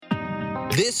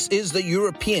This is the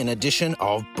European edition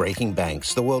of Breaking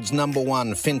Banks, the world's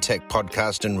 #1 fintech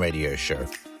podcast and radio show.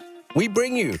 We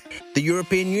bring you the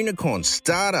European unicorns,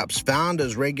 startups,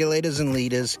 founders, regulators, and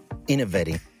leaders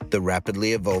innovating the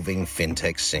rapidly evolving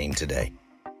fintech scene today.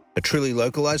 A truly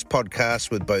localized podcast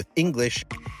with both English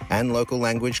and local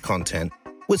language content,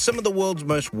 with some of the world's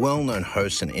most well-known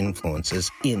hosts and influencers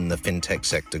in the fintech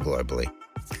sector globally.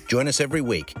 Join us every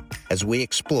week as we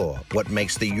explore what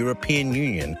makes the European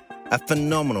Union a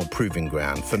phenomenal proving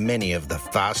ground for many of the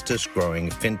fastest growing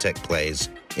fintech players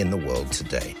in the world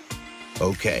today.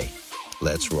 Okay,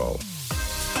 let's roll.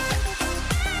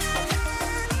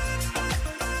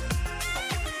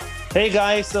 Hey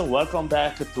guys, welcome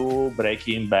back to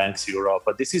Breaking Banks Europe.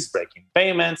 This is Breaking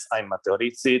Payments. I'm Matteo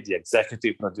Rizzi, the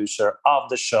executive producer of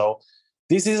the show.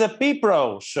 This is a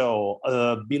PPRO show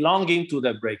belonging to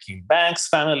the Breaking Banks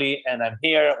family, and I'm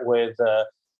here with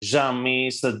Jean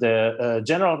Mees, the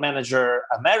General Manager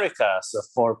Americas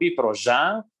for PPRO.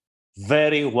 Jean,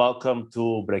 very welcome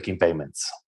to Breaking Payments.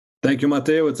 Thank you,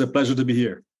 Matteo. It's a pleasure to be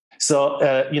here. So,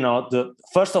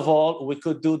 first of all, we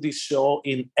could do this show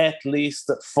in at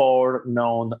least 4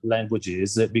 known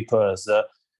languages because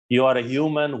you are a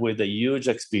human with a huge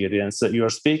experience.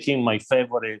 You're speaking my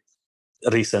favorite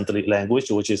recently language,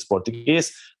 which is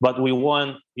Portuguese, but we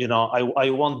want,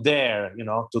 I won't dare,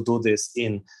 to do this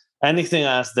in anything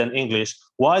else than English.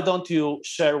 Why don't you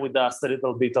share with us a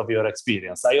little bit of your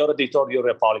experience? I already told you're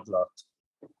a polyglot.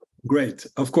 Great.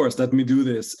 Of course, let me do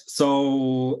this.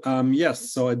 So,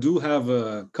 so I do have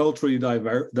a culturally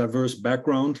diverse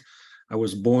background. I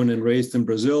was born and raised in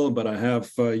Brazil, but I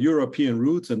have European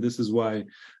roots, and this is why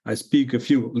I speak a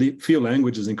few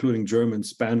languages, including German,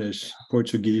 Spanish,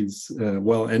 Portuguese,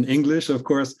 and English, of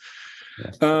course.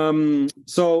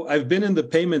 So I've been in the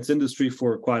payments industry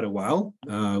for quite a while,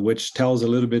 which tells a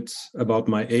little bit about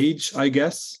my age, I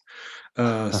guess.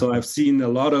 So I've seen a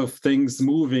lot of things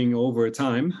moving over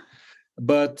time,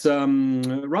 but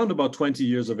around about 20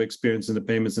 years of experience in the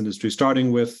payments industry,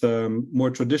 starting with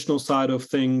more traditional side of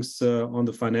things on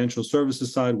the financial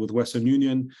services side with Western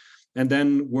Union, and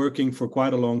then working for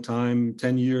quite a long time,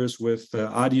 10 years with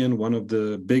Adyen, one of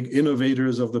the big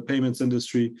innovators of the payments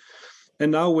industry.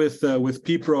 And now with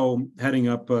PPRO heading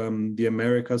up the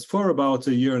Americas for about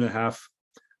a year and a half.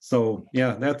 So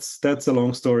yeah, that's a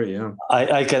long story. Yeah,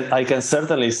 I can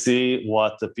certainly see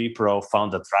what the PPRO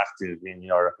found attractive in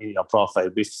your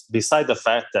profile. Beside the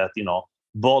fact that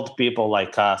bold people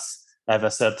like us have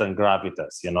a certain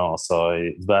gravitas,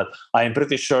 So, but I'm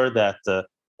pretty sure that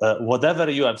whatever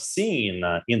you have seen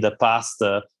in the past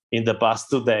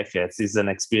 2 decades is an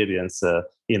experience,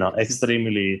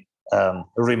 extremely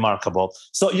remarkable.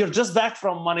 So you're just back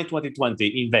from Money 2020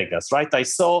 in Vegas, right? I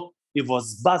saw it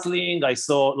was bustling. I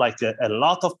saw a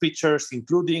lot of pictures,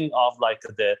 including of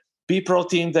the PPRO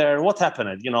team there. What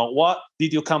happened? What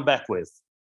did you come back with?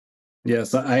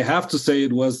 Yes, I have to say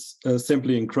it was a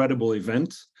simply incredible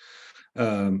event.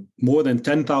 More than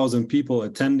 10,000 people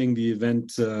attending the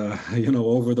event,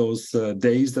 over those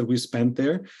days that we spent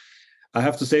there. I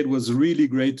have to say it was really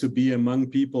great to be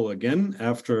among people again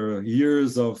after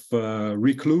years of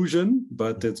reclusion,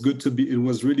 but it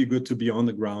was really good to be on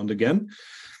the ground again.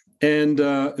 And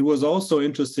it was also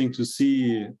interesting to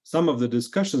see some of the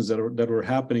discussions that were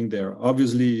happening there.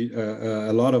 Obviously,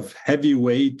 a lot of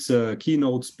heavyweight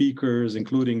keynote speakers,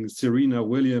 including Serena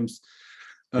Williams.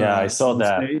 I saw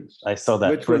that. I saw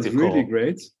that. Which was really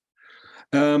great.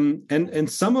 And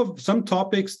some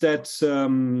topics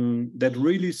that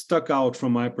really stuck out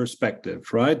from my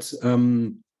perspective, right?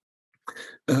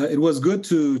 It was good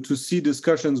to see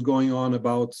discussions going on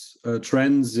about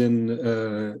trends in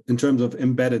terms of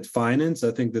embedded finance.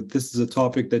 I think that this is a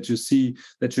topic that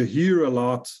you hear a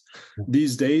lot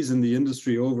these days in the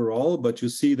industry overall, but you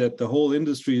see that the whole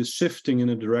industry is shifting in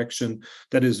a direction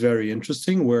that is very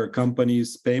interesting, where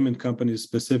payment companies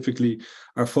specifically,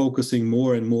 are focusing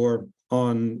more and more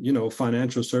on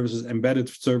financial services, embedded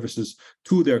services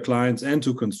to their clients and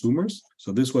to consumers.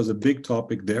 So this was a big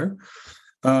topic there.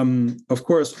 Of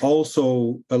course,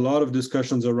 also a lot of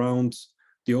discussions around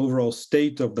the overall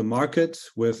state of the market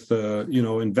with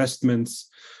investments,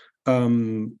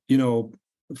 following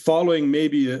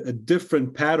maybe a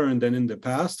different pattern than in the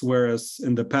past. Whereas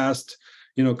in the past,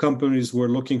 companies were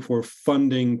looking for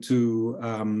funding to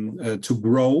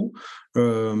grow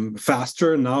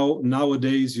faster.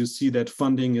 Nowadays, you see that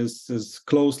funding is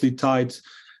closely tied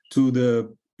to the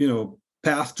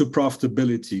path to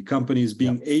profitability, companies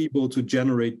being able to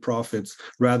generate profits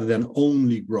rather than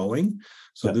only growing.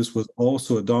 So this was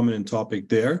also a dominant topic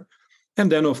there. And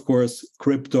then, of course,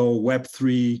 crypto,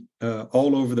 Web3,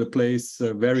 all over the place.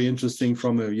 Very interesting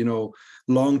from a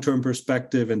long-term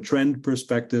perspective and trend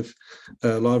perspective.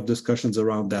 A lot of discussions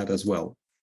around that as well.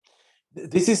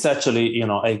 This is actually,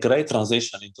 a great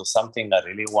transition into something I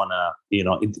really want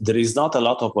to, there is not a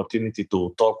lot of opportunity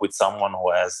to talk with someone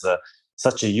who has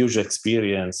such a huge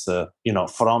experience,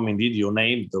 from indeed, you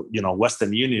named,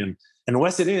 Western Union. And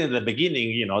Western Union at the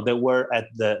beginning, they were at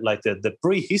the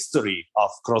prehistory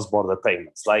of cross-border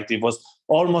payments. Like it was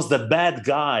almost the bad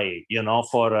guy,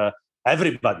 for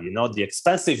everybody, the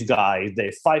expensive guy,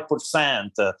 the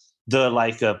 5%,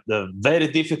 the very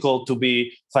difficult to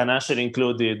be financially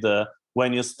included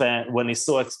when it's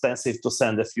so expensive to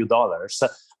send a few dollars,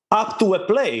 up to a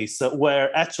place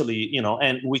where actually,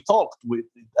 and we talked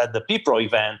at the PPRO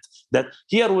event that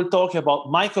here we'll talk about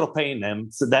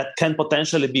micropayments that can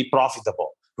potentially be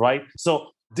profitable, right?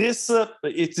 So this,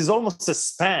 it is almost a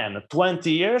span,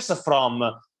 20 years from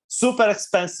super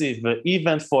expensive,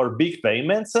 even for big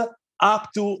payments,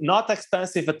 up to not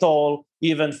expensive at all,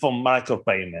 even for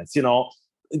micropayments.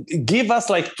 Give us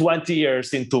 20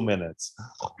 years in 2 minutes.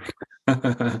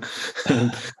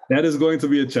 That is going to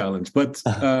be a challenge, but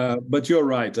you're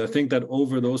right. I think that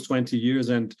over those 20 years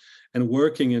and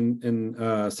working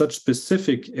in such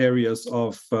specific areas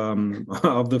of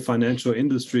the financial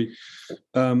industry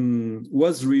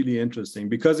was really interesting,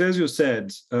 because, as you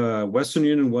said, Western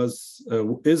Union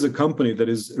is a company that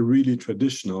is really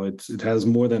traditional. It has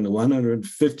more than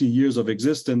 150 years of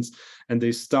existence, and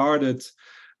they started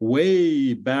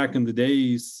way back in the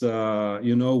days,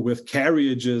 with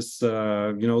carriages,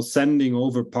 sending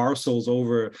over parcels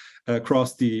over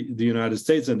across the United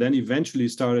States, and then eventually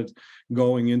started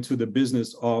going into the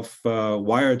business of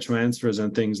wire transfers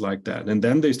and things like that. And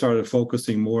then they started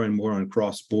focusing more and more on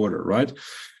cross-border, right?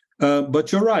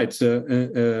 But you're right.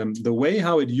 The way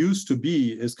how it used to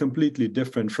be is completely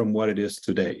different from what it is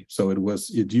today. So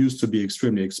it used to be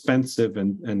extremely expensive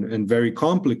and very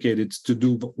complicated to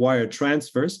do wire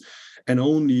transfers, and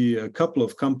only a couple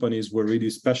of companies were really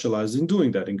specialized in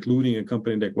doing that, including a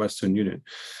company like Western Union.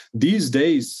 These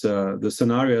days, the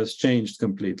scenario has changed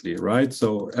completely, right?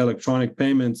 So electronic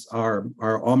payments are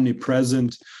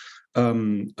omnipresent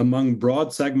among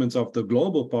broad segments of the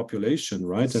global population,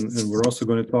 right? And we're also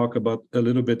going to talk a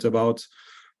little bit about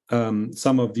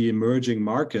some of the emerging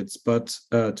markets. But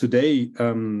today,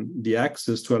 the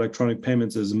access to electronic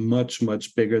payments is much,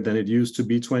 much bigger than it used to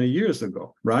be 20 years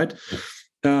ago, right?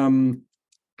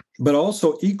 But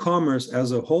also e-commerce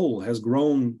as a whole has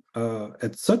grown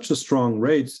at such a strong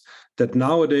rate that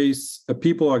nowadays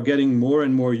people are getting more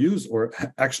and more used, or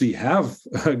actually have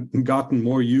gotten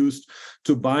more used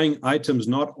to buying items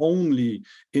not only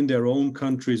in their own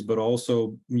countries, but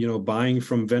also, buying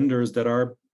from vendors that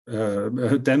are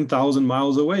 10,000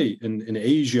 miles away in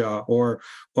Asia or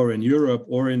in Europe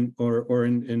or in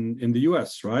the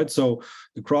US, right? So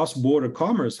the cross-border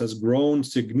commerce has grown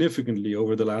significantly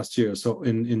over the last year. So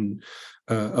in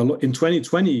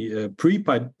 2020,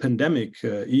 pre-pandemic,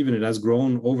 even it has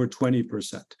grown over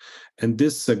 20%. And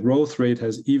this growth rate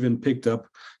has even picked up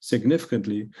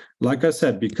significantly, like I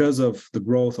said, because of the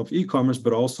growth of e-commerce,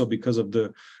 but also because of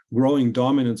the growing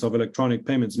dominance of electronic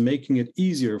payments, making it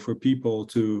easier for people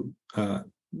to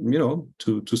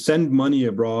send money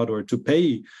abroad or to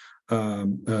pay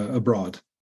abroad.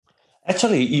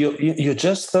 Actually, you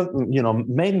just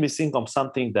made me think of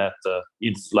something that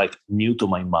is new to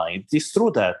my mind. It's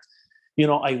true that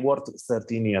I worked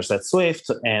 13 years at Swift,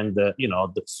 and the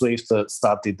Swift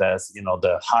started as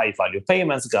the high value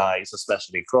payments guys,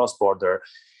 especially cross border,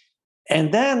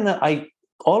 and then I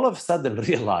all of a sudden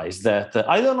realized that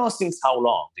I don't know since how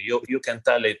long. You can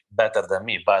tell it better than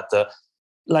me, but a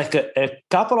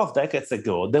couple of decades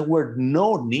ago, there were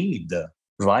no need,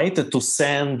 right, to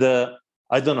send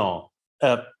 $100,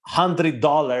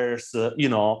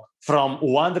 from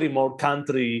one remote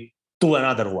country to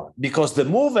another one, because the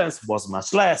movements was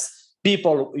much less.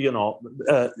 People,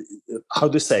 how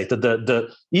do you say it?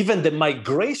 Even the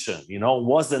migration,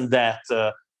 wasn't that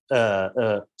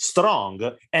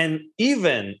strong. And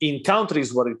even in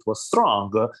countries where it was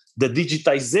strong, the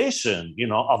digitization,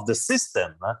 of the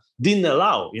system didn't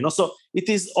allow, So it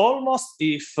is almost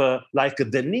if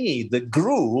the need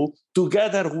grew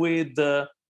together with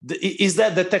is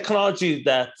that the technology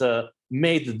that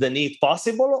made the need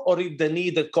possible, or the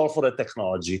need that called for the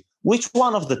technology? Which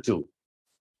one of the two?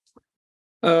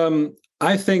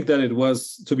 I think that it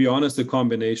was, to be honest, a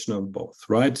combination of both,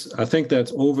 right? I think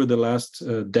that over the last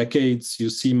decades, you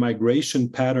see migration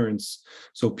patterns.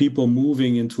 So people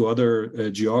moving into other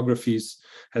geographies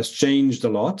has changed a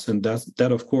lot. And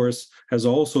that, of course, has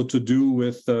also to do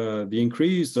with the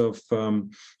increase of,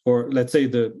 or let's say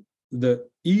the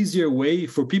easier way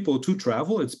for people to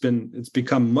travel. It's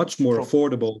become much more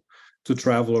affordable to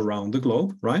travel around the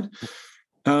globe, right?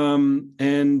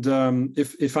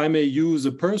 If I may use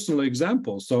a personal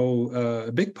example, so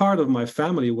a big part of my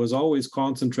family was always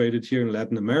concentrated here in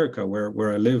Latin America,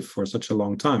 where I lived for such a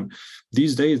long time.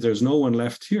 These days, there's no one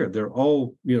left here. They're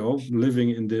all,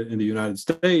 living in the United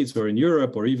States or in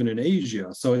Europe or even in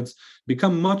Asia. So it's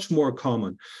become much more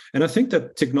common. And I think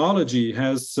that technology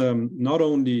has not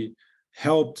only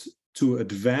helped to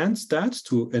advance that,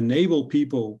 to enable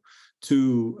people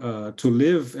to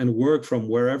live and work from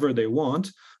wherever they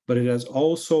want, but it has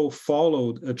also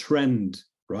followed a trend,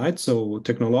 right? So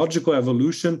technological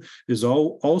evolution is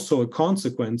also a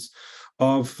consequence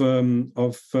of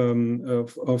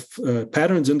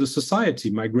patterns in the society,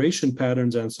 migration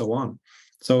patterns, and so on.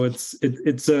 So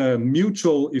it's a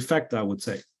mutual effect, I would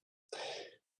say.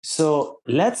 So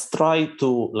let's try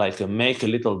to make a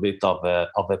little bit of a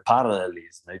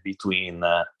parallelism between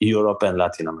Europe and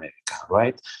Latin America,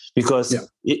 right? Because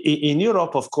in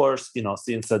Europe, of course,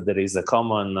 since there is a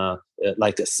common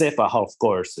SEPA, of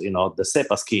course, the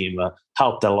SEPA scheme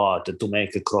helped a lot to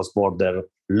make a cross-border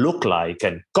look like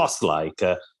and cost like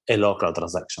a local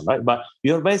transaction, right? But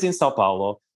you're based in Sao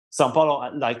Paulo. Sao Paulo,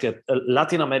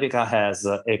 Latin America has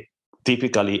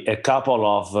typically a couple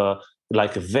of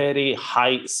very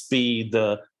high speed,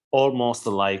 almost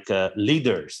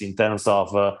leaders in terms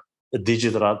of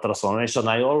digital transformation.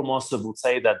 I almost would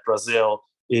say that Brazil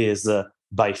is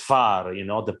by far,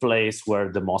 the place where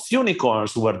the most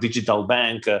unicorns, where digital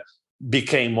bank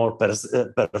became more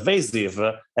pervasive,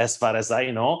 as far as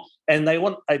I know. And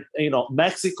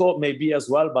Mexico maybe as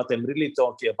well, but I'm really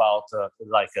talking about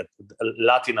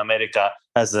Latin America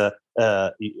as the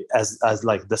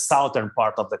southern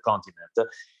part of the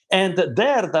continent. And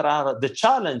there are the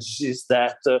challenges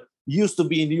that used to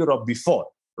be in Europe before,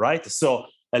 right? So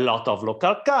a lot of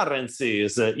local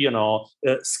currencies,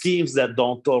 schemes that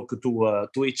don't talk to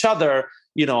each other,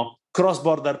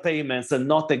 cross-border payments, and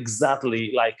not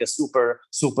exactly a super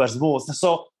smooth.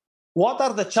 So what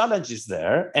are the challenges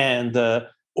there, and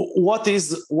what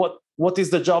is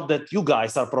the job that you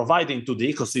guys are providing to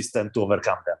the ecosystem to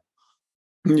overcome them?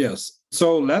 Yes.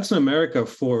 So Latin America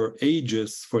for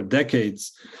ages, for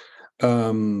decades,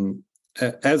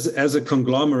 as a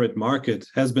conglomerate market,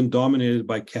 has been dominated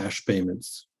by cash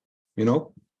payments,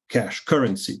 cash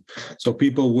currency. So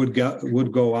people would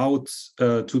go out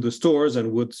to the stores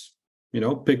and would,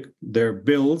 pick their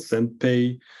bills and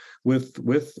pay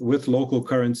with local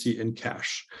currency in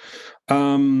cash.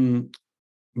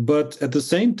 But at the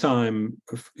same time,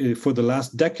 for the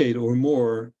last decade or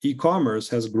more, e-commerce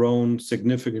has grown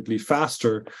significantly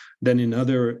faster than in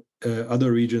other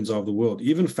regions of the world,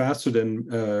 even faster than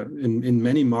in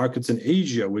many markets in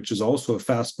Asia, which is also a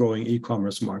fast-growing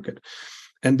e-commerce market.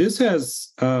 And this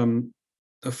has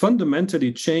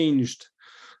fundamentally changed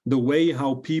the way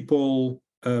how people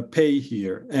pay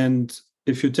here. And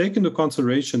if you take into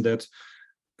consideration that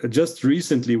just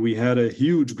recently we had a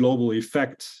huge global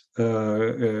effect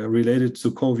related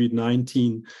to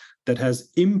COVID-19 that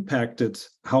has impacted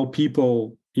how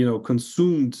people,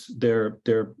 consumed their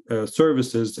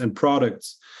services and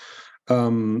products,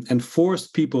 and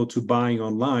forced people to buying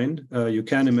online. You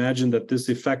can imagine that this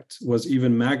effect was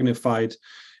even magnified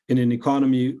in an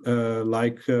economy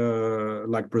like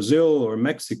Brazil or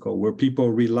Mexico, where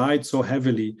people relied so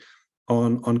heavily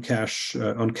on cash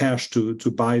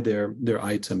to buy their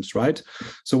items, right?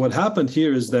 So what happened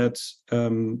here is that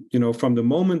from the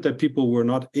moment that people were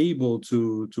not able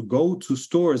to go to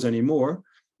stores anymore,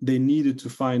 they needed to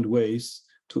find ways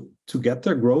to get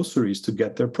their groceries, to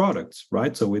get their products,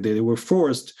 right? So they were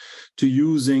forced to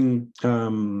using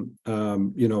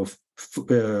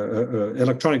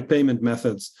electronic payment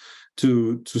methods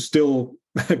to still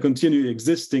continue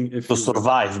existing, to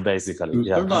survive, basically.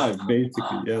 Survive,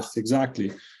 basically. Yes,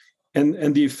 exactly.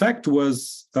 And the effect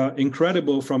was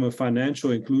incredible from a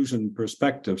financial inclusion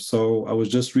perspective. So I was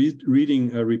just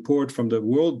reading a report from the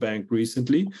World Bank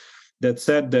recently that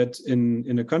said that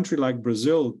in a country like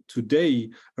Brazil today,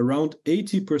 around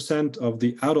 80% of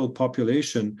the adult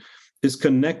population is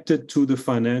connected to the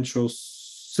financial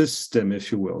system,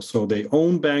 if you will. So they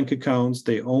own bank accounts,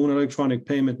 they own electronic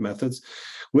payment methods,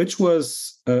 which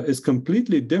is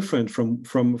completely different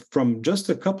from just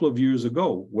a couple of years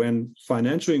ago, when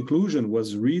financial inclusion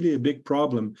was really a big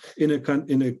problem in a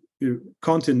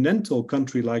continental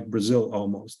country like Brazil,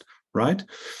 almost, right?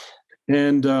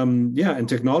 And and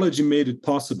technology made it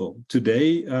possible.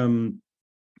 Today,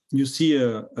 you see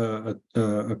a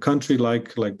country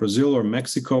like Brazil or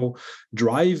Mexico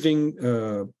driving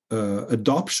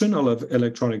adoption of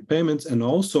electronic payments, and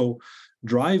also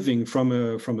driving from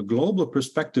a global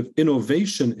perspective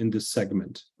innovation in this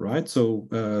segment, right? So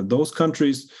those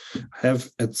countries have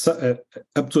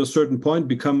up to a certain point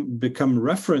become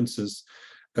references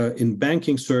in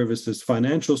banking services,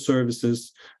 financial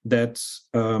services that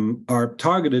are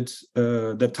targeted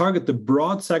that target the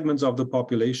broad segments of the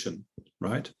population,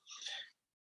 right?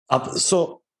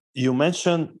 So you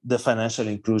mentioned the financial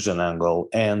inclusion angle,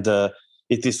 and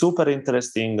it is super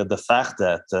interesting the fact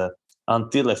that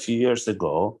until a few years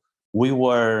ago,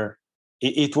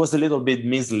 it was a little bit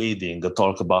misleading to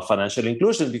talk about financial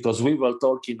inclusion because we were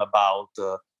talking about,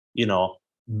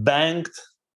 banked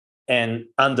and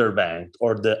underbanked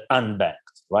or the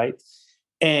unbanked, right?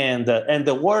 And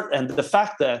the word and the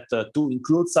fact that to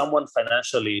include someone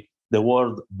financially, the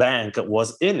word bank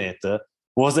was in it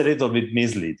was a little bit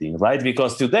misleading, right?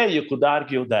 Because today you could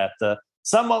argue that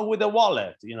someone with a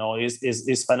wallet,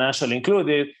 is financially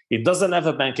included. He doesn't have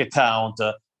a bank account,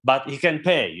 but he can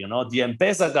pay. The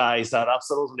M-Pesa guys are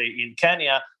absolutely in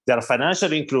Kenya. They are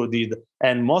financially included,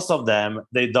 and most of them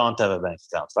they don't have a bank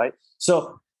account, right?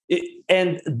 So,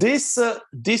 this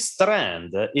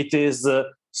trend it is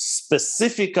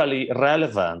specifically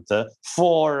relevant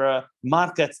for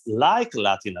markets like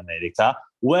Latin America,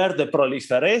 where the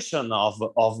proliferation of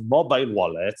mobile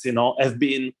wallets, have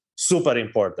been super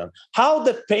important. How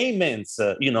the payments,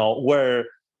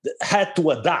 had to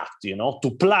adapt,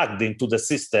 to plug into the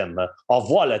system of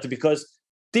wallet, because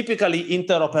typically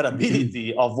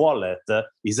interoperability of wallet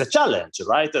is a challenge,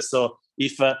 right? So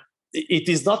if it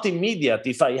is not immediate,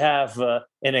 if I have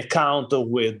an account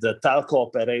with the telco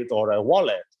operator or a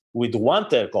wallet with one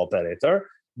telco operator,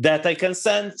 that I can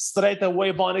send straight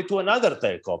away money to another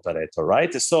telco operator,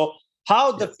 right? So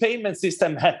how the payment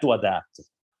system had to adapt.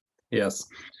 Yes.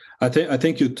 I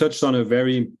think you touched on a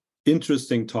very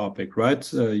interesting topic, right?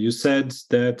 You said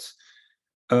that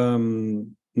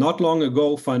not long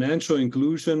ago, financial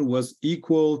inclusion was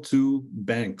equal to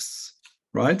banks,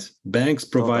 right? Banks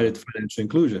provided financial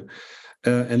inclusion.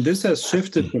 And this has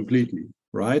shifted completely,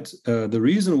 right? The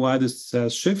reason why this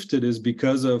has shifted is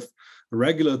because of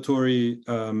regulatory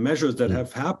measures that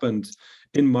have happened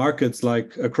in markets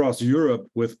like across Europe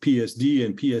with PSD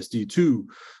and PSD2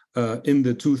 in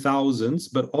the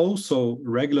 2000s, but also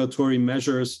regulatory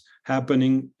measures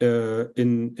happening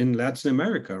in Latin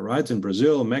America, right? In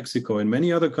Brazil, Mexico, and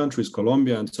many other countries,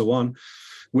 Colombia, and so on,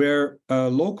 where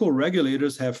local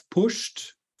regulators have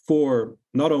pushed for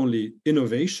not only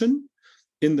innovation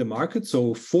in the market,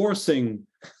 so forcing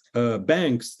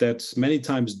banks that many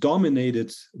times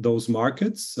dominated those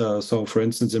markets. So, for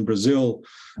instance, in Brazil,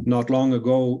 not long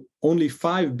ago, only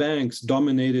 5 banks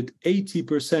dominated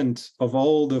 80% of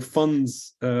all the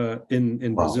funds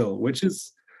in Brazil, which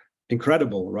is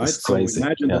incredible, right? So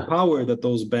imagine the power that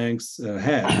those banks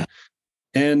had.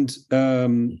 And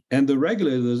the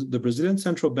regulators, the Brazilian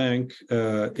Central Bank,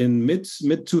 in mid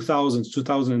 2000s,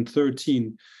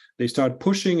 2013, they start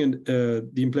pushing the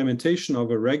implementation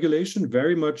of a regulation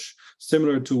very much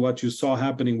similar to what you saw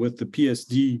happening with the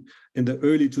PSD in the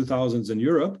early 2000s in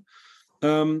Europe,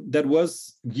 that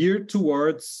was geared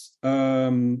towards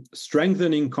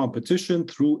strengthening competition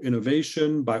through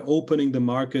innovation by opening the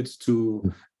markets to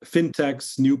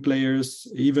fintechs, new players,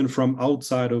 even from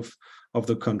outside of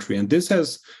the country. And this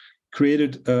has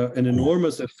created an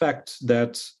enormous effect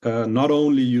that not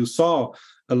only you saw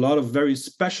a lot of very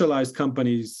specialized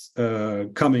companies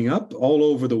coming up all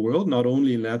over the world, not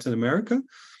only in Latin America,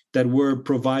 that were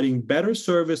providing better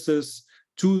services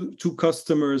to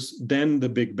customers than the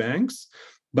big banks.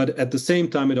 But at the same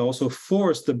time, it also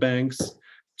forced the banks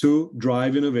to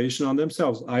drive innovation on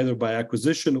themselves, either by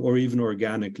acquisition or even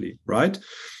organically, right?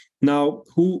 Now,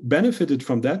 who benefited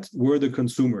from that were the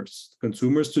consumers.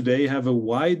 Consumers today have a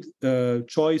wide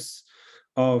choice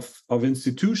of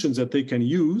institutions that they can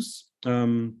use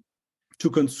to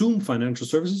consume financial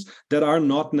services that are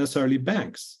not necessarily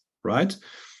banks, right?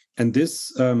 And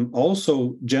this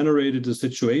also generated a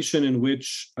situation in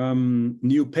which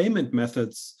new payment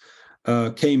methods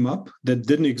came up that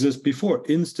didn't exist before.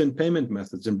 Instant payment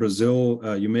methods. In Brazil,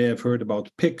 you may have heard about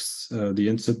Pix, the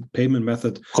instant payment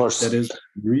method that is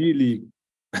really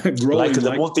growing. Like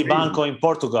the Multibanco in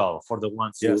Portugal, for the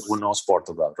ones who knows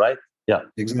Portugal, right? Yeah,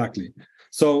 exactly.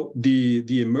 So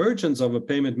the emergence of a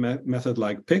payment method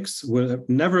like Pix would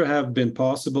never have been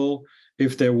possible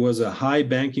if there was a high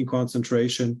banking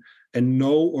concentration and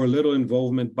no or little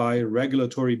involvement by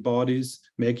regulatory bodies,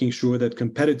 making sure that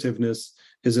competitiveness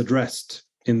is addressed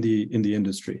in the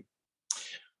industry.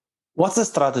 What's the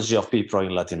strategy of PPRO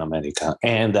in Latin America,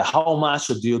 and how much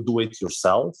do you do it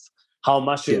yourself? How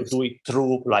much do you do it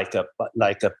through like a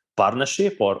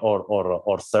partnership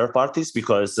or third parties?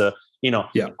 Because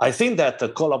I think that the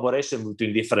collaboration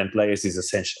between different players is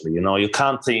essential. You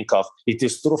can't think of it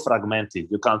is too fragmented.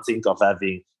 You can't think of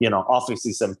having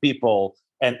offices and people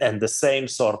and the same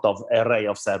sort of array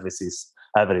of services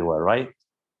everywhere, right?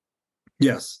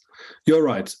 Yes, you're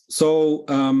right. So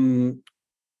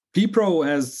PPRO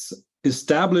has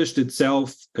established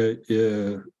itself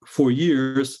for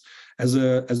years as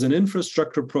an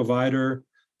infrastructure provider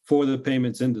for the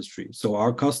payments industry. So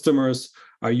our customers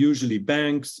are usually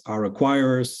banks, our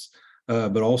acquirers,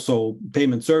 but also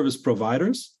payment service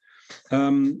providers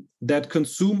that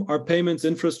consume our payments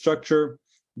infrastructure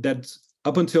that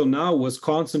up until now was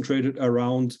concentrated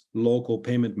around local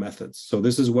payment methods. So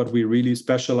this is what we really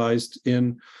specialized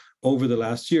in over the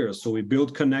last years. So we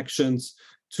built connections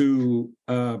to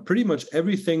pretty much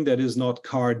everything that is not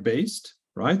card-based,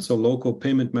 right? So local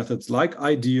payment methods like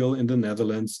Ideal in the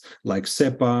Netherlands, like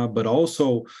SEPA, but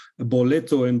also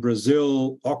Boleto in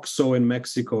Brazil, OXXO in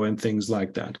Mexico, and things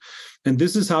like that. And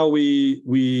this is how we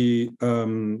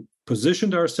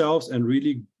positioned ourselves and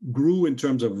really grew in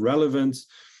terms of relevance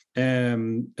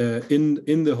in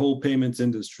the whole payments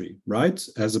industry, right?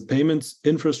 As a payments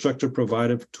infrastructure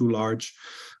provider to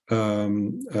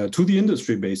the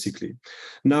industry, basically.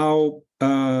 Now,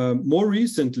 more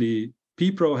recently,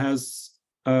 PPRO has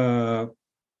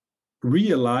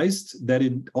realized that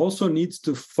it also needs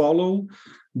to follow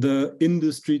the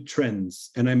industry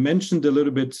trends. And I mentioned a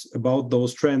little bit about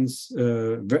those trends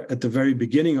at the very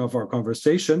beginning of our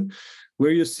conversation,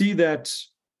 where you see that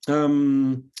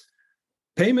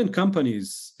payment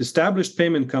companies, established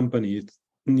payment companies,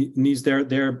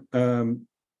 they're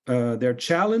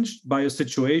challenged by a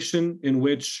situation in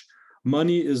which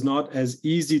money is not as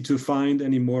easy to find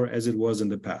anymore as it was in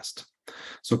the past.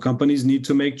 So companies need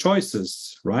to make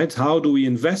choices, right? How do we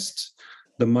invest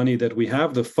the money that we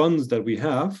have, the funds that we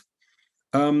have,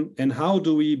 and how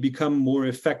do we become more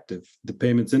effective? The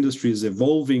payments industry is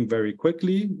evolving very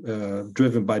quickly,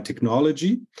 driven by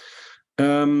technology.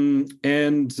 And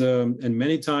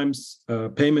many times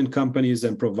payment companies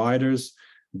and providers,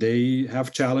 they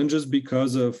have challenges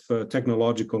because of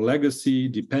technological legacy,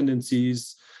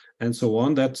 dependencies, and so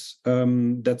on that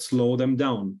slow them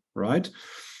down, right?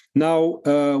 Now,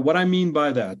 what I mean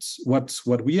by that,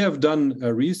 what we have done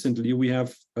recently, we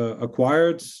have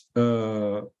acquired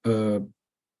a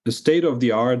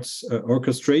state-of-the-art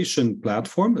orchestration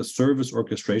platform, a service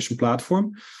orchestration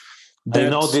platform. I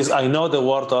know the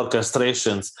word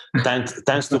orchestrations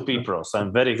thanks to PPRO. So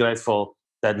I'm very grateful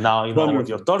that now you know what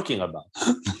you're talking about.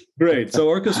 Great. So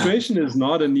orchestration is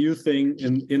not a new thing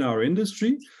in our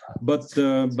industry, but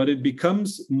it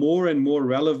becomes more and more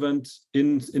relevant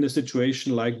in a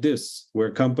situation like this,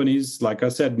 where companies, like I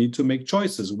said, need to make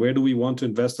choices. Where do we want to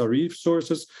invest our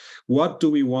resources? What do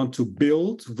we want to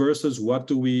build versus what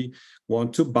do we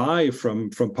want to buy from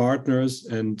partners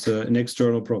and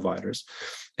external providers?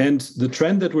 And the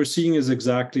trend that we're seeing is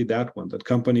exactly that one, that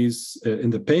companies in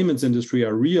the payments industry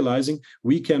are realizing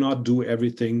we cannot do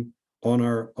everything on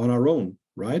our own,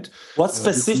 right? What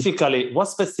specifically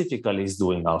is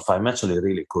doing Alpha? I'm actually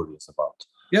really curious about.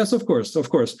 Yes, of course.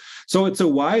 So it's a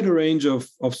wider range of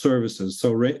services.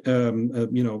 So,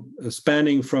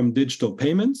 spanning from digital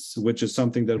payments, which is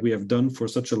something that we have done for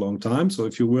such a long time. So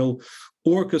if you will,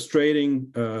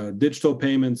 orchestrating digital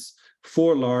payments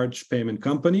for large payment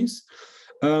companies.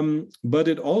 But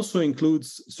it also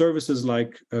includes services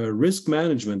like risk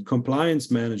management, compliance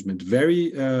management,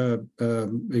 very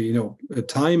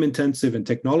time-intensive and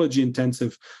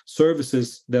technology-intensive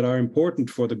services that are important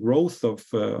for the growth of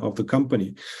the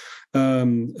company.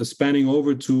 Spanning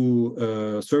over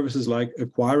to services like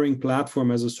acquiring platform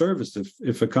as a service.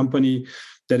 If a company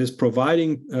that is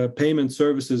providing payment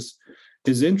services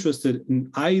is interested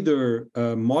in either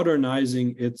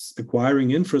modernizing its acquiring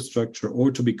infrastructure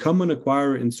or to become an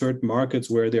acquirer in certain markets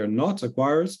where they're not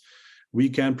acquirers, we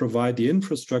can provide the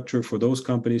infrastructure for those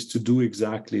companies to do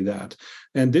exactly that.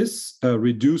 And this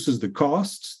reduces the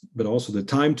cost, but also the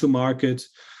time to market,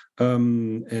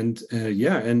 and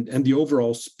the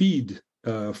overall speed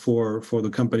for the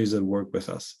companies that work with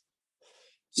us.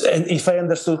 And if I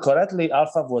understood correctly,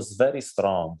 Alpha was very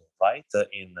strong, right,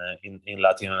 in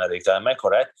Latin America. Am I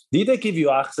correct? Did they give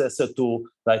you access to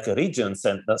like regions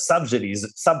and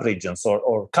sub-regions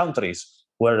or countries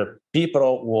where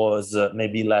PPRO was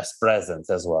maybe less present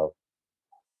as well?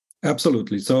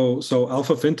 Absolutely. So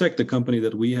Alpha Fintech, the company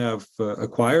that we have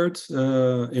acquired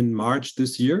in March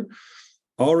this year,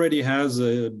 already has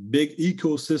a big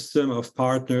ecosystem of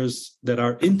partners that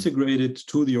are integrated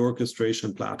to the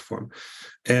orchestration platform.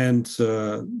 And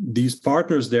these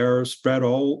partners, they're spread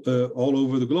all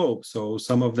over the globe. So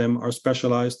some of them are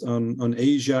specialized on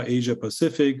Asia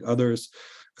Pacific, others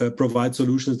provide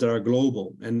solutions that are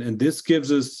global, and this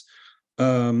gives us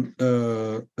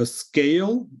a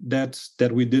scale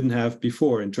that we didn't have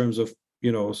before in terms of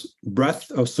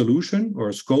breadth of solution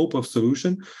or scope of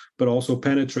solution, but also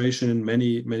penetration in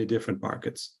many different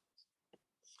markets.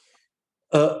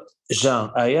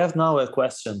 Jean, I have now a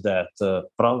question that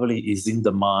probably is in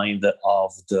the mind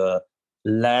of the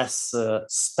less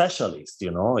specialist,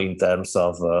 in terms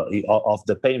of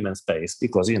the payment space,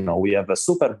 because we have a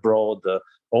super broad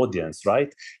audience,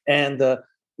 right? And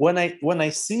when I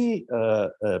see,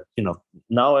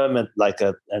 now I'm like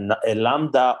a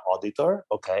Lambda auditor,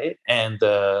 okay, and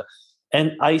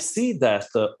I see that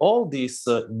all these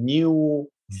new,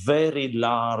 very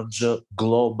large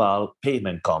global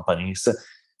payment companies,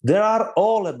 they are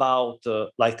all about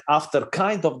after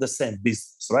kind of the same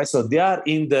business, right? So they are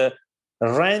in the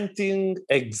renting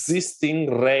existing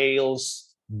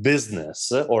rails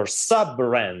business or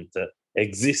sub-rent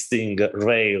existing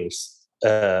rails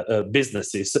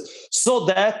businesses, so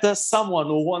that someone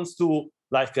who wants to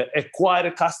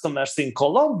acquire customers in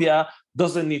Colombia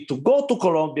doesn't need to go to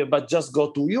Colombia, but just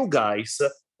go to you guys.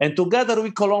 And together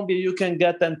with Colombia, you can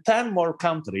get them 10 more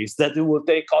countries that it will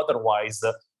take otherwise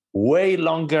way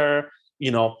longer.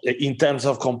 In terms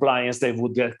of compliance, they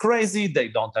would get crazy. They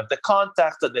don't have the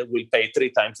contact. They will pay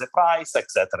 3 times the price,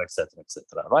 etc., etc.,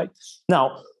 etc. Right?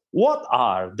 Now, what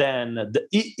are then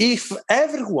if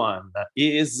everyone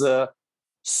is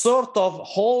sort of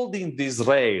holding these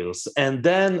rails and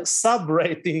then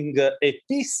sub-rating a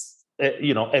piece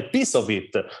of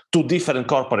it to different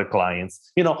corporate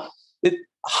clients?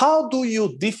 How do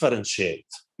you differentiate?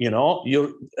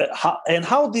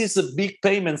 How these big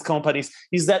payments companies,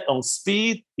 is that on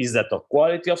speed? Is that on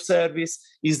quality of service?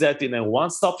 Is that in a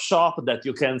one-stop shop that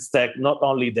you can stack not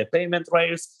only the payment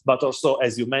rails, but also,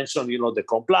 as you mentioned, the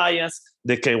compliance,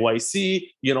 the KYC,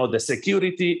 the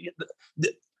security?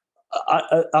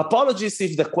 Apologies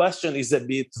if the question is a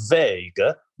bit vague,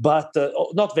 but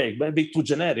not vague, maybe too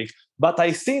generic. But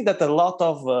I think that a lot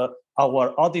of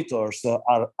our auditors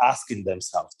are asking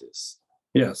themselves this.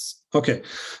 Yes. Okay.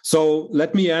 So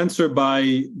let me answer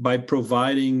by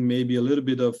providing maybe a little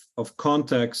bit of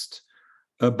context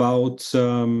about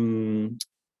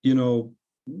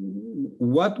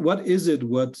what is it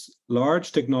what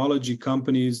large technology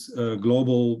companies,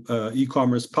 global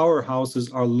e-commerce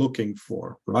powerhouses are looking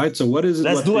for, right? So what is it?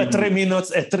 Let's do a 3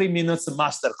 minutes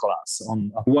masterclass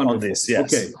on this.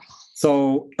 Yes. Okay.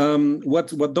 So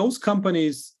what those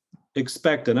companies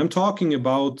expect, and I'm talking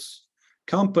about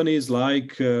companies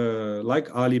like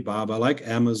Alibaba, like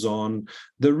Amazon,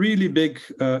 the really big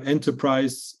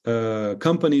enterprise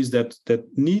companies that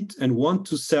need and want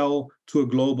to sell to a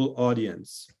global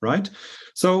audience, right?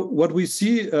 So what we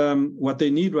see, what they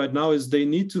need right now is they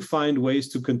need to find ways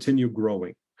to continue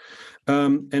growing.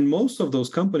 And most of those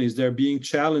companies, they're being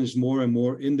challenged more and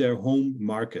more in their home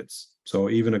markets. So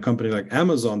even a company like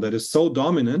Amazon that is so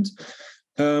dominant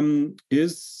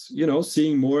is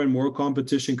seeing more and more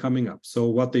competition coming up. So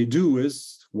what they do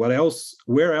is, where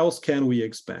else can we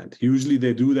expand? Usually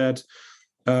they do that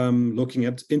looking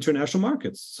at international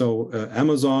markets. So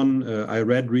Amazon, I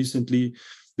read recently,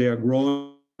 they are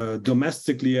growing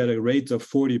domestically at a rate of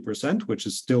 40%, which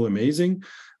is still amazing.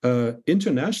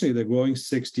 Internationally, they're growing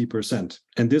 60%.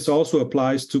 And this also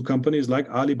applies to companies like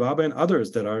Alibaba and others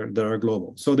that are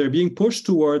global. So they're being pushed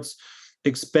towards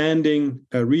expanding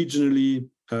regionally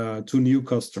to new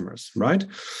customers, right?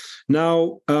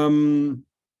 Now,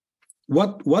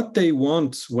 what they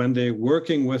want when they're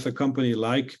working with a company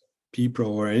like PPRO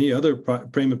or any other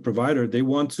payment provider, they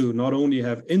want to not only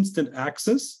have instant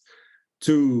access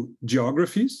to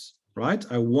geographies, right?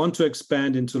 I want to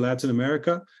expand into Latin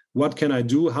America. What can I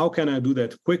do? How can I do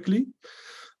that quickly?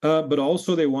 But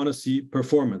also they want to see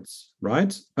performance,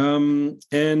 right?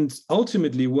 And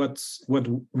ultimately, what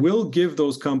will give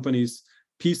those companies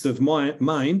peace of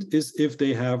mind is if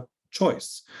they have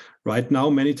choice. Right now,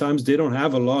 many times they don't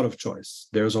have a lot of choice.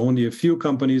 There's only a few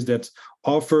companies that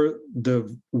offer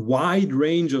the wide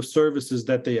range of services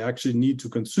that they actually need to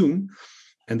consume.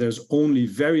 And there's only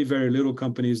very, very little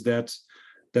companies that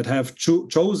have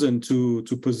chosen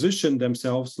to position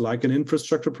themselves like an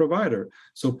infrastructure provider.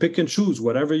 So pick and choose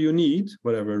whatever you need,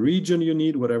 whatever region you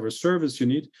need, whatever service you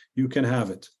need, you can have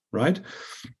it, right?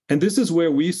 And this is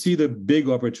where we see the big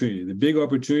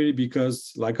opportunity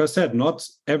because, like I said, not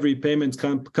every payments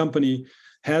company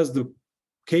has the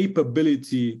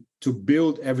capability to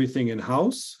build everything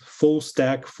in-house, full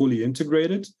stack, fully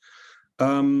integrated.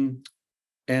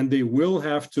 And they will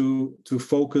have to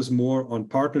focus more on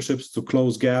partnerships to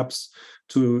close gaps,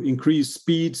 to increase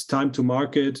speeds, time to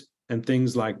market, and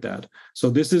things like that. So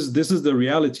this is the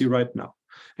reality right now.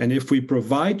 And if we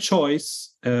provide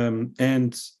choice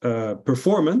and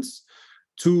performance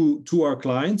to our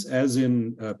clients, as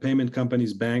in payment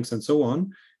companies, banks, and so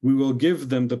on, we will give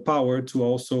them the power to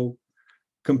also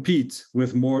compete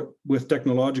with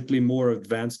technologically more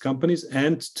advanced companies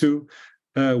and to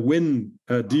win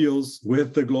deals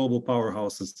with the global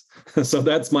powerhouses. So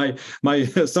that's my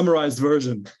summarized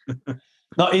version.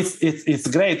 No, it's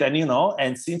great, and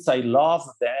and since I love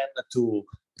then to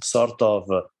sort of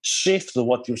shift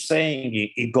what you're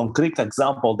saying in concrete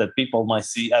example that people might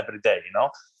see every day,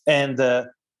 and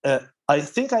I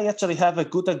think I actually have a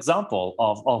good example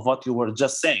of what you were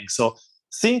just saying. So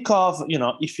think of,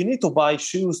 if you need to buy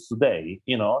shoes today,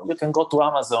 you can go to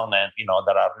Amazon and,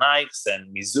 there are Nikes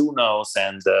and Mizuno's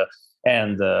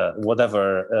and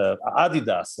whatever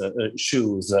Adidas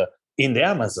shoes in the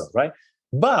Amazon, right?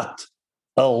 But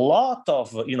a lot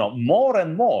of, more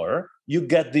and more, you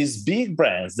get these big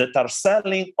brands that are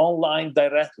selling online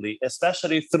directly,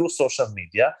 especially through social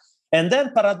media. And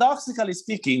then paradoxically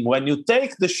speaking, when you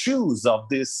take the shoes of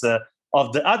this,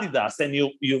 of the Adidas and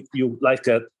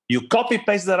you copy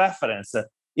paste the reference,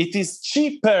 it is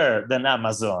cheaper than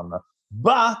Amazon.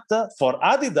 But for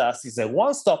Adidas, it's a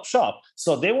one-stop shop.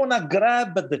 So they want to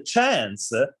grab the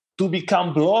chance to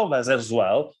become global as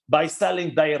well by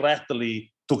selling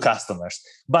directly to customers.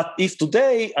 But if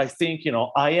today I think,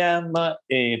 I am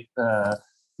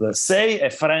say a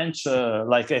French,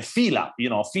 like a Fila,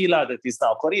 Fila that is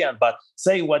now Korean, but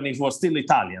say when it was still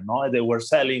Italian, they were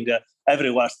selling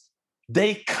everywhere.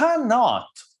 They cannot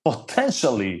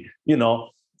potentially,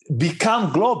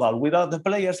 become global without the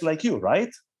players like you,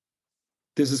 right?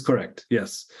 This is correct,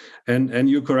 yes. And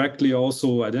you correctly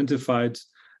also identified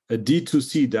a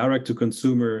D2C, direct to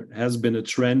consumer, has been a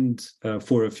trend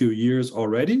for a few years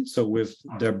already. So with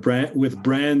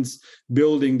brands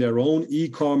building their own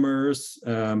e-commerce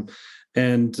and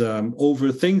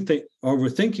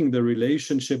overthinking the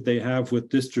relationship they have with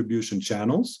distribution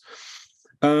channels.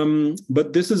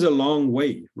 But this is a long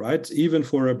way, right? Even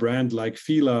for a brand like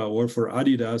Fila or for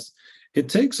Adidas, it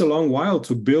takes a long while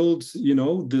to build,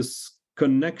 this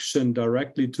connection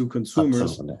directly to consumers.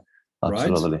 Absolutely.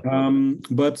 Absolutely.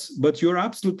 Right. But you're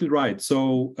absolutely right.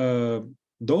 So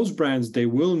those brands, they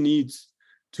will need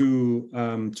to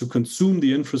consume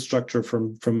the infrastructure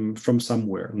from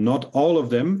somewhere. Not all of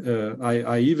them.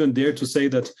 I even dare to say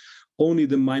that only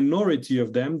the minority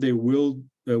of them, they will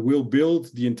build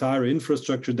the entire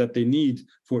infrastructure that they need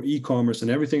for e-commerce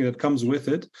and everything that comes with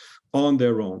it on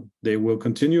their own. They will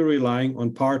continue relying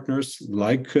on partners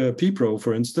like PPRO,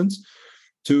 for instance,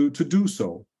 to do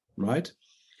so. Right.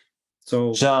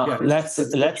 So John, let's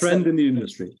trend in the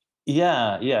industry.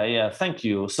 Yeah. Thank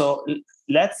you. So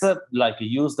let's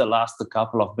use the last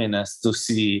couple of minutes to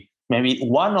see maybe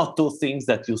one or two things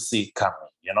that you see coming.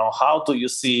 How do you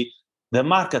see the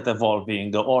market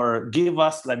evolving, or give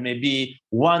us maybe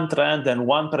one trend and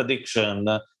one prediction,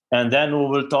 and then we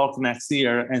will talk next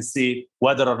year and see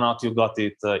whether or not you got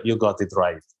it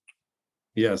right.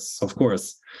 Yes, of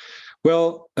course.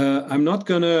 Well, I'm not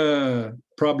going to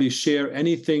probably share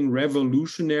anything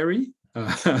revolutionary,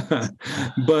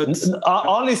 but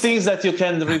only things that you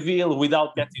can reveal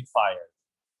without getting fired.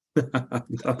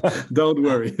 Don't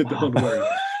worry.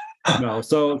 No,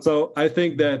 so I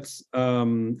think that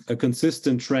a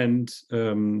consistent trend,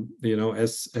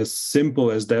 as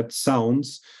simple as that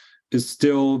sounds, is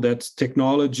still that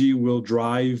technology will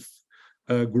drive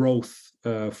growth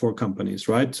for companies,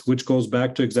 right? Which goes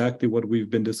back to exactly what we've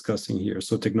been discussing here.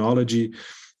 So technology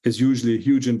is usually a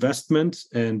huge investment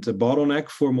and a bottleneck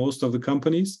for most of the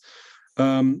companies.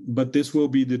 But this will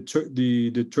be the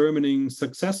determining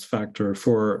success factor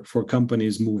for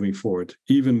companies moving forward,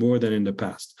 even more than in the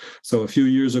past. So a few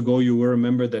years ago, you will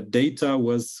remember that data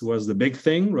was the big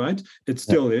thing, right? It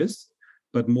still is,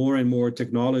 but more and more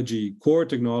core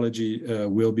technology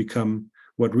will become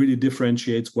what really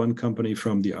differentiates one company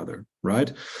from the other,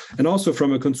 right? And also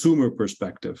from a consumer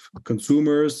perspective,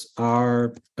 consumers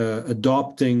are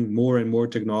adopting more and more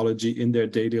technology in their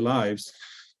daily lives,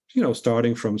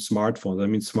 starting from smartphones. I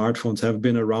mean, smartphones have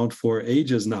been around for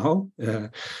ages now,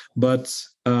 but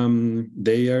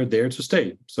they are there to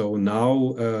stay. So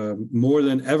now, more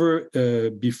than ever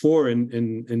before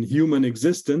in human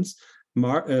existence,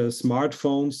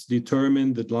 smartphones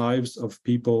determine the lives of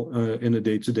people in a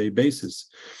day-to-day basis.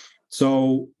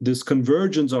 So this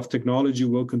convergence of technology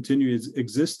will continue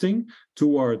existing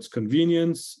towards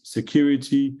convenience,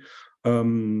 security,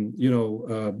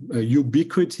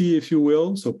 ubiquity, if you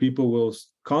will. So people will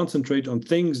concentrate on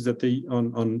things that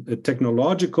on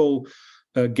technological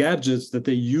gadgets that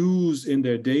they use in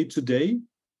their day-to-day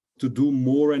to do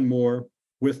more and more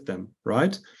with them,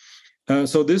 right?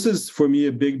 So this is, for me,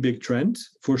 a big trend,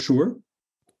 for sure.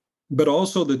 But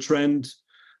also the trend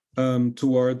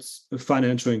towards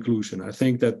financial inclusion. I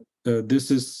think that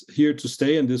this is here to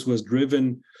stay, and this was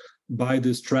driven by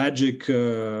this tragic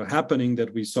happening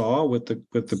that we saw with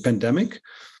the pandemic.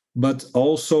 But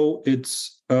also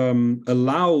it's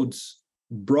allowed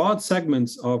broad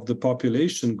segments of the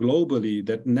population globally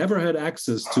that never had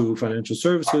access to financial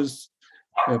services,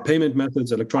 payment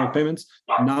methods, electronic payments,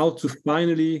 now to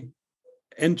finally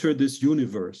enter this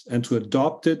universe and to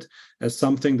adopt it as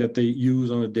something that they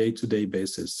use on a day-to-day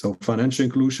basis. So financial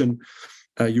inclusion,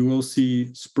 you will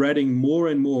see spreading more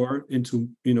and more into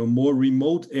more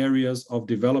remote areas of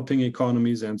developing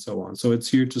economies and so on. So it's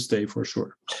here to stay for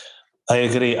sure. I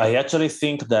agree. I actually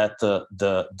think that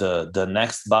the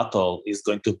next battle is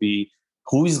going to be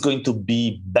who is going to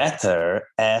be better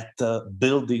at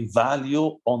building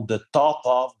value on the top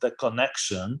of the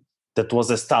connection that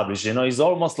was established. It's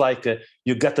almost like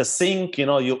you get a sink.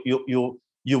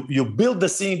 You build the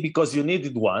sink because you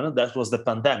needed one. That was the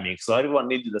pandemic, so everyone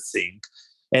needed a sink,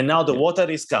 and now the water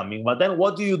is coming. But then,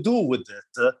 what do you do with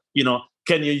it?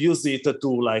 Can you use it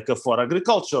to for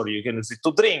agriculture? You can use it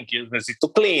to drink. You can use it to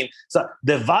clean. So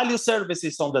the value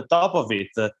services on the top of it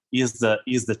is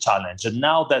the challenge. And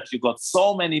now that you got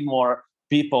so many more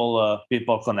people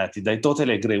connected, I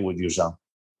totally agree with you, Jean.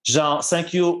 Jean,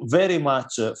 thank you very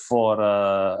much for.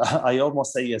 I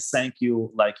almost say a thank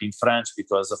you like in French,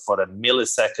 because for a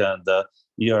millisecond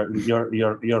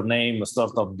your name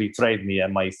sort of betrayed me,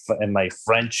 and my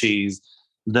Frenchies,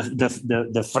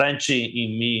 the Frenchie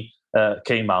in me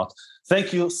came out.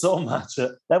 Thank you so much.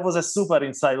 That was a super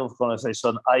insightful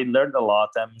conversation. I learned a lot.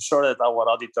 I'm sure that our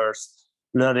auditors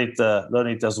learn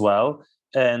it as well.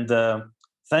 And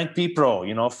thank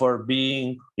PPRO, for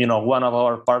being, one of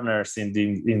our partners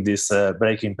in this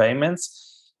breaking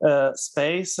payments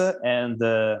space. And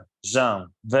Jean,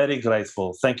 very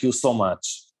grateful. Thank you so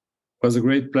much. It was a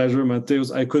great pleasure,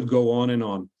 Mateusz. I could go on and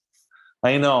on.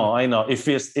 I know. It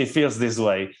feels this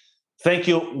way. Thank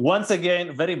you once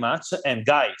again very much. And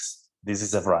guys, this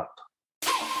is a wrap.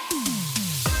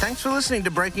 Thanks for listening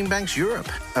to Breaking Banks Europe,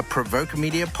 a Provoke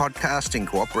Media podcast in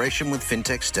cooperation with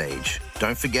FinTech Stage.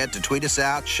 Don't forget to tweet us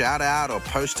out, shout out, or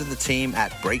post to the team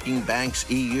at Breaking Banks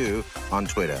EU on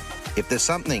Twitter. If there's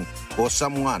something or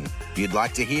someone you'd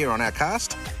like to hear on our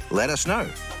cast, let us know.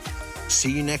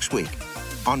 See you next week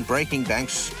on Breaking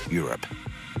Banks Europe.